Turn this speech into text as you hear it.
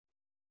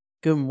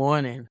Good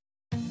morning.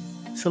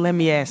 So let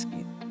me ask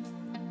you,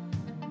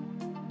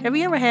 have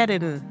you ever had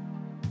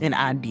an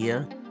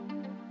idea?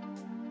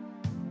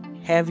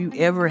 Have you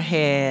ever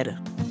had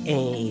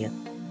a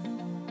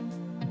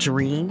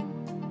dream?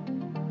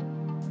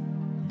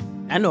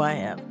 I know I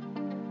have.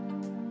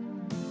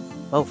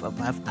 Both of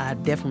them. I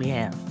definitely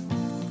have.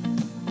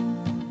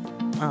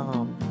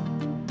 Um,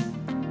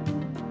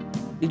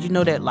 did you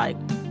know that like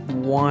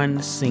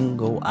one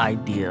single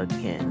idea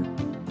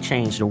can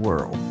change the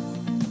world?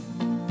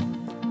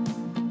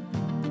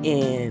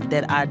 And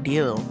that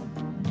ideal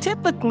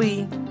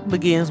typically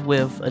begins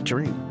with a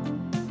dream.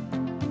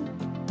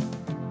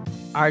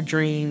 Our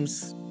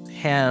dreams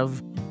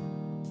have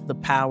the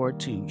power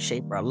to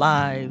shape our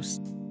lives,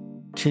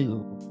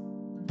 to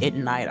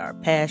ignite our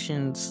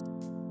passions,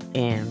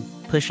 and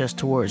push us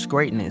towards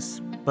greatness.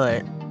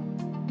 But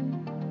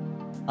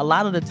a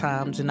lot of the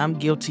times, and I'm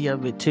guilty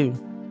of it too,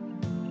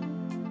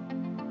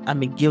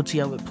 guilty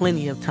of it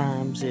plenty of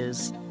times,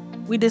 is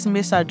we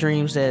dismiss our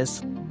dreams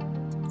as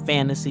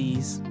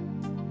fantasies.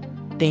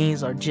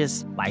 Things are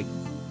just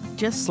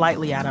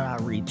slightly out of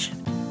our reach.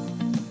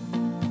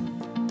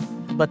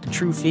 But the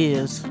truth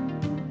is,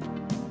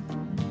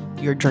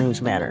 your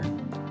dreams matter.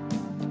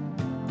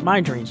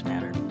 My dreams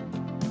matter.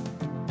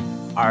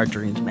 Our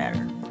dreams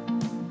matter.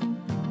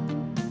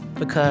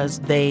 Because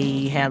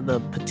they have the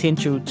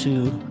potential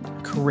to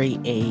create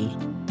a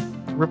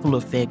ripple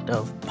effect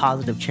of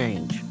positive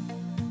change.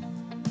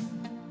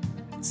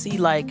 See,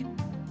 like,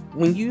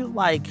 when you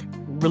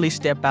really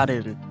step out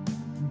and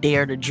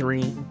dare to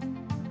dream,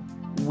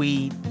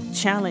 we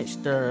challenge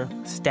the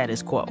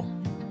status quo,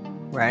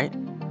 right?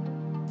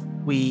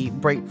 We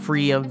break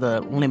free of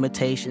the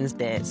limitations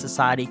that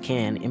society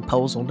can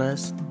impose on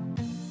us.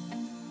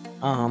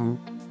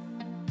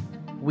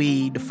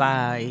 We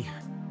defy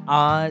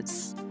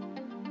odds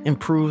and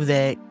prove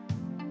that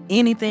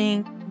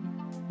anything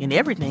and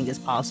everything is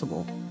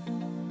possible.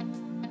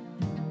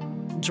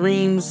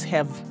 Dreams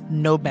have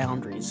no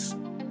boundaries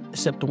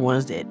except the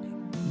ones that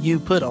you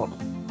put on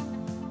them.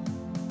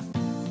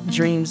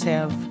 Dreams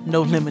have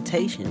no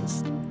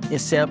limitations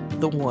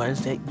except the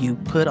ones that you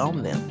put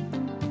on them.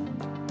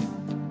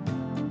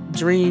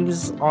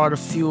 Dreams are the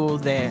fuel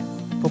that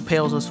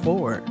propels us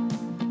forward.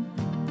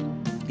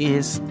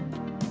 It's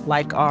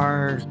like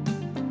our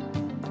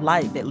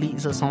light that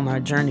leads us on our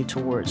journey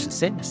towards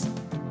success.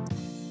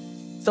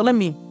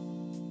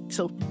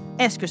 So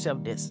ask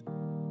yourself this.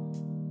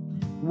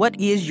 What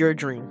is your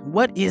dream?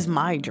 What is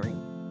my dream?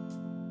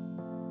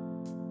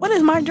 What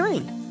is my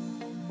dream?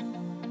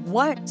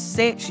 What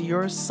sets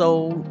your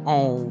soul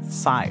on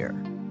fire?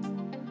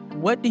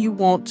 What do you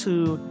want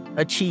to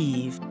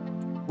achieve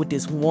with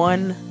this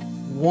one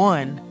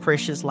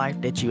precious life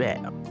that you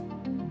have?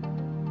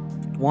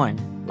 One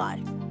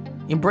life.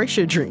 Embrace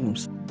your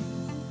dreams.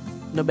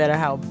 No matter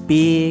how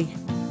big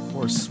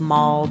or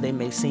small they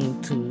may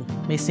seem to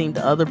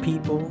other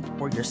people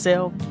or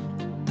yourself,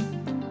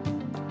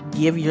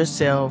 give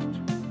yourself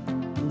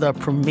the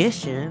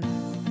permission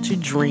to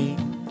dream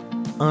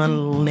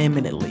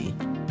unlimitedly.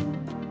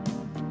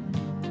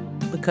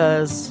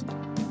 Because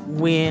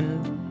when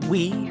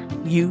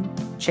you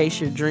chase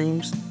your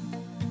dreams,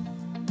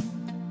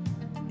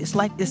 it's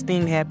like this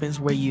thing happens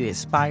where you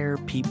inspires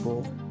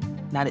people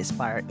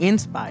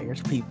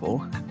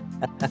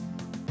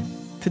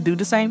to do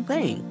the same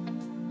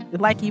thing.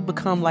 It's like you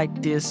become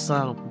like this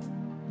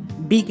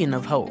beacon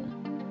of hope,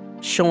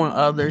 showing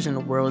others in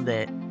the world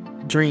that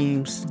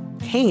dreams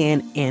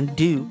can and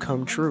do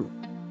come true.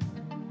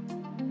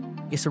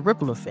 It's a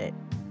ripple effect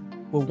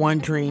where one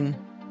dream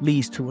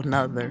leads to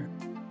another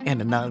and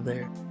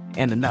another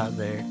and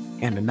another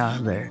and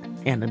another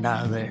and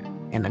another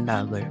and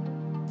another,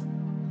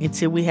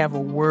 until we have a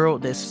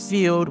world that's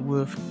filled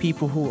with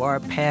people who are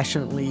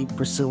passionately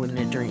pursuing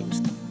their dreams.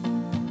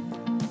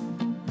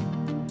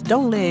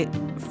 Don't let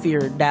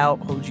fear or doubt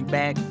hold you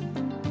back.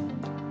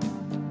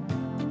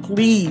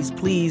 Please,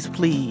 please,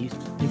 please,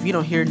 if you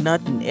don't hear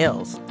nothing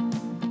else,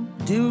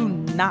 do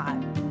not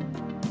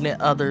let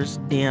others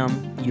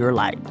dim your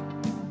light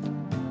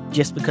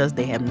just because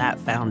they have not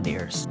found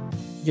theirs.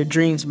 Your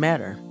dreams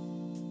matter.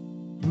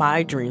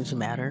 My dreams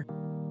matter.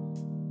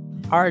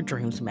 Our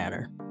dreams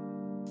matter.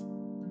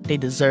 They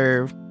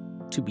deserve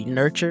to be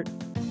nurtured,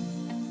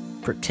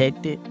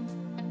 protected,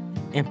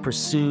 and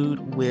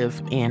pursued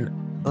with an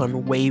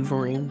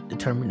unwavering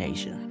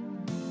determination.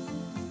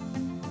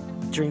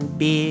 Dream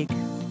big,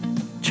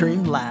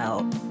 dream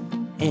loud,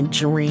 and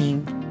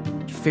dream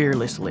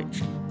fearlessly.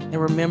 And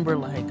remember,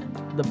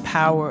 the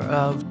power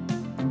of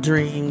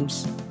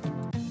dreams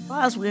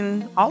lies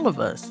within all of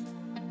us.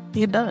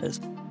 It does.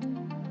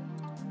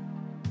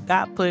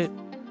 God put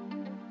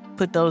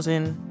those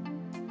in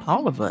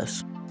all of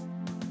us.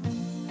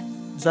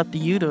 It's up to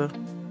you to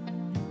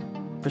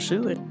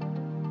pursue it.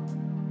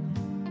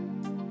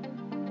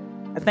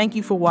 I thank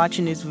you for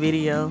watching this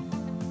video.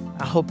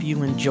 I hope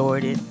you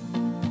enjoyed it.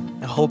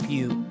 I hope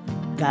you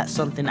got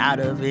something out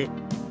of it.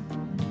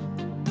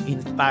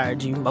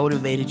 Inspired you,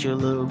 motivated you a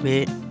little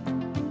bit.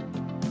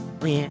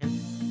 And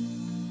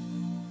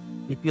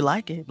If you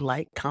like it,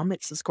 like,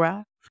 comment,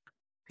 subscribe,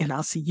 and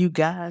I'll see you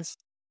guys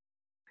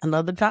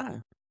another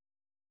time.